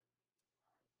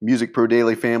Music Pro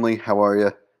Daily family, how are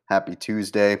you? Happy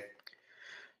Tuesday.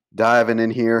 Diving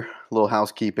in here, a little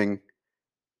housekeeping.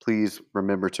 Please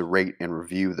remember to rate and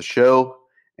review the show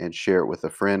and share it with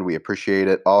a friend. We appreciate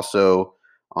it. Also,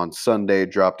 on Sunday,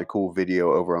 dropped a cool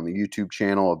video over on the YouTube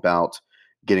channel about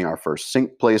getting our first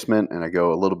sync placement, and I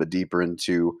go a little bit deeper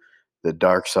into the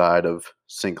dark side of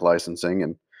sync licensing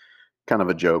and kind of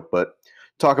a joke, but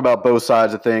talk about both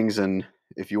sides of things. And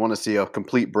if you want to see a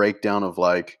complete breakdown of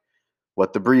like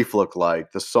what the brief looked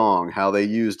like, the song, how they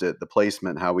used it, the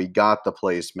placement, how we got the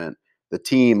placement, the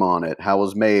team on it, how it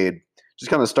was made,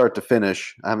 just kind of start to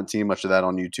finish. I haven't seen much of that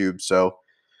on YouTube, so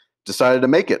decided to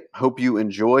make it. Hope you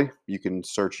enjoy. You can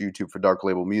search YouTube for Dark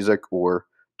Label Music or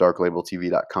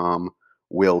darklabeltv.com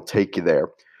will take you there.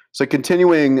 So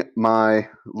continuing my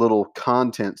little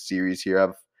content series here,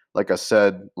 I've, like I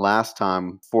said last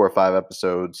time, 4 or 5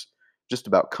 episodes just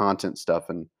about content stuff.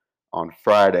 And on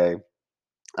Friday,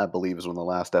 I believe is when the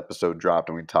last episode dropped,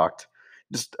 and we talked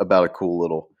just about a cool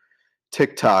little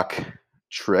TikTok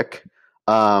trick.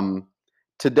 Um,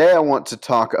 Today, I want to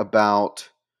talk about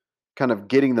kind of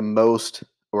getting the most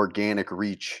organic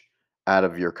reach out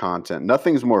of your content.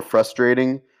 Nothing's more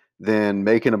frustrating than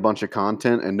making a bunch of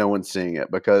content and no one's seeing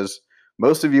it, because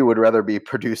most of you would rather be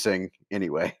producing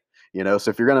anyway. So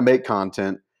if you're going to make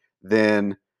content,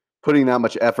 then putting that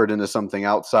much effort into something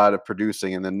outside of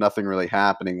producing and then nothing really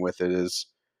happening with it is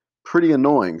pretty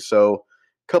annoying. So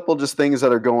a couple just things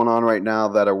that are going on right now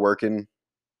that are working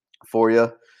for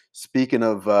you. Speaking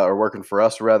of, or working for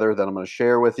us rather, that I'm going to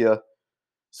share with you.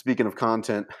 Speaking of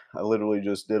content, I literally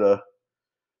just did a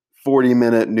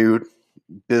 40-minute new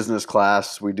business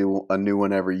class. We do a new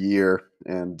one every year,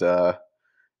 and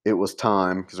it was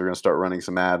time because we're going to start running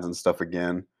some ads and stuff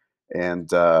again. And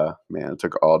man, it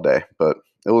took all day, but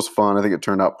it was fun. I think it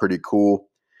turned out pretty cool.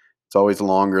 It's always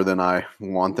longer than I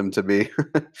want them to be,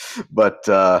 but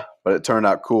it turned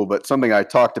out cool. But something I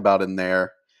talked about in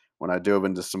there when I dove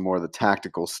into some more of the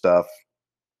tactical stuff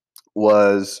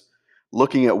was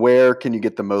looking at where can you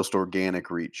get the most organic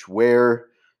reach? Where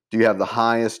do you have the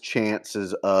highest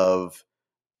chances of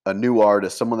a new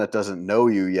artist, someone that doesn't know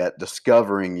you yet,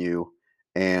 discovering you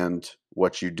and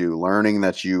what you do, learning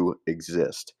that you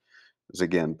exist? Because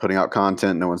again, putting out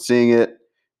content, no one's seeing it,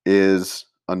 is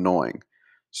annoying.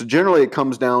 So generally it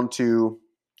comes down to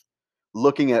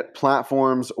looking at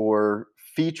platforms or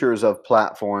features of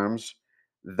platforms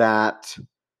that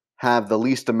have the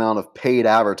least amount of paid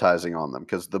advertising on them,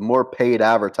 because the more paid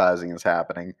advertising is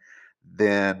happening,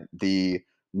 then the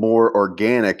more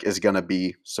organic is going to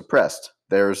be suppressed.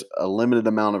 There's a limited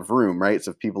amount of room, right?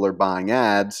 So if people are buying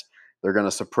ads, they're going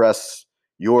to suppress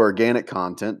your organic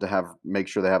content to make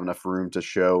sure they have enough room to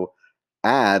show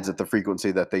ads at the frequency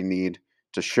that they need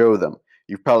to show them.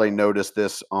 You've probably noticed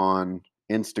this on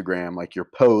Instagram, like your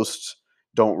posts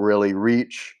don't really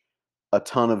reach a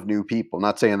ton of new people.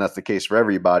 Not saying that's the case for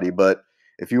everybody, but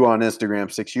if you were on Instagram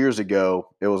 6 years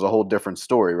ago, it was a whole different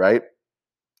story, right?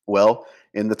 Well,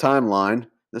 in the timeline,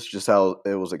 this is just how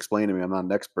it was explained to me. I'm not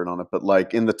an expert on it, but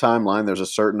like in the timeline, there's a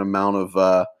certain amount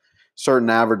of certain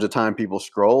average of time people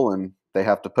scroll, and they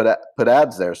have to put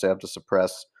ads there, so they have to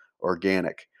suppress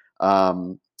organic.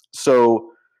 Um,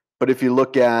 so, but if you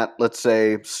look at, let's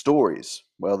say, stories,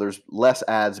 well, there's less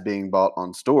ads being bought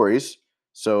on stories,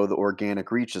 so the organic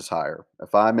reach is higher.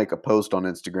 If I make a post on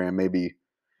Instagram, maybe,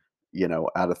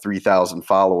 out of 3,000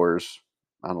 followers,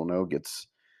 I don't know, gets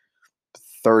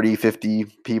 30, 50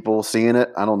 people seeing it.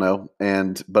 I don't know.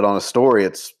 But on a story,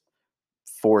 it's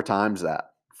 4 times that,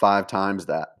 5 times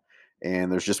that. And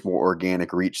there's just more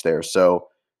organic reach there. So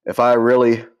if I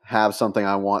really have something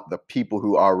I want the people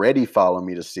who already follow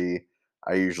me to see,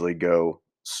 I usually go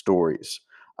stories.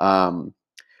 Then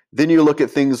you look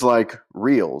at things like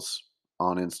Reels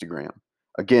on Instagram.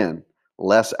 Again,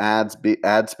 less ad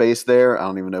space there. I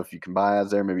don't even know if you can buy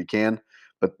ads there. Maybe you can,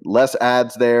 but less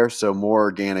ads there, so more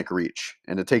organic reach.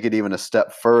 And to take it even a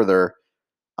step further,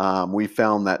 we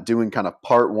found that doing kind of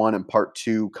part 1 and part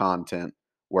 2 content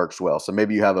works well. So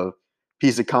maybe you have a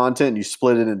piece of content and you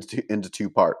split it into 2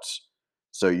 parts.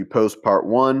 So you post part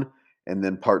 1 and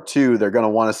then part 2, they're going to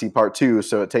want to see part 2.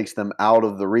 So it takes them out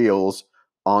of the Reels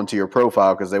onto your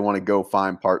profile because they want to go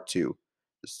find part 2.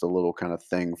 Just a little kind of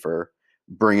thing for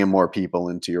bringing more people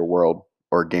into your world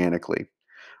organically.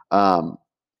 And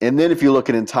then if you look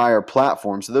at entire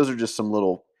platforms, so those are just some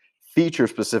little feature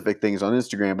specific things on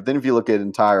Instagram. But then if you look at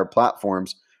entire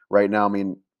platforms right now, I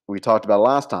mean, we talked about it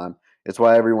last time. It's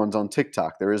why everyone's on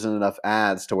TikTok. There isn't enough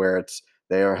ads to where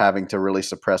they are having to really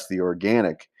suppress the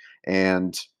organic,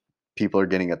 and people are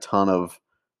getting a ton of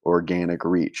organic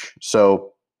reach.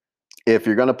 So if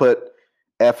you're going to put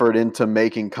effort into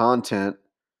making content,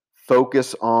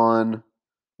 focus on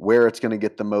where it's going to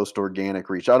get the most organic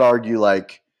reach. I'd argue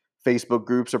like Facebook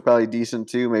groups are probably decent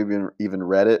too, maybe even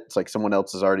Reddit. It's like someone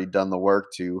else has already done the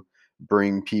work to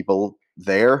bring people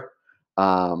there.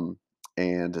 And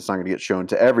it's not going to get shown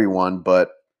to everyone,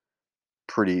 but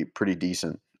pretty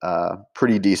decent,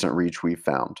 pretty decent reach we've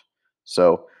found.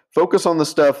 So focus on the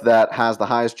stuff that has the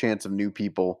highest chance of new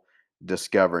people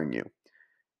discovering you.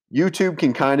 YouTube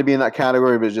can kind of be in that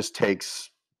category, but it just takes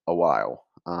a while.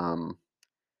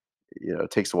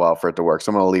 It takes a while for it to work.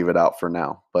 So I'm going to leave it out for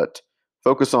now, but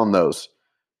focus on those.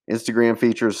 Instagram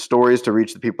features stories to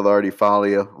reach the people that already follow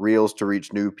you, reels to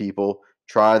reach new people.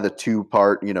 Try the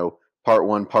two-part, part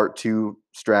one, part two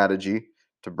strategy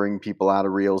to bring people out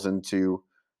of reels onto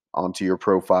your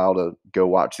profile to go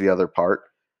watch the other part.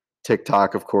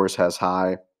 TikTok, of course, has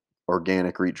high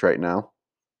organic reach right now.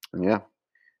 And yeah,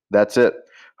 that's it.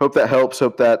 Hope that helps.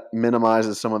 Hope that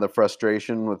minimizes some of the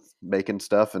frustration with making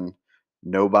stuff and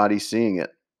nobody seeing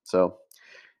it. So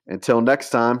until next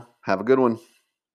time, have a good one.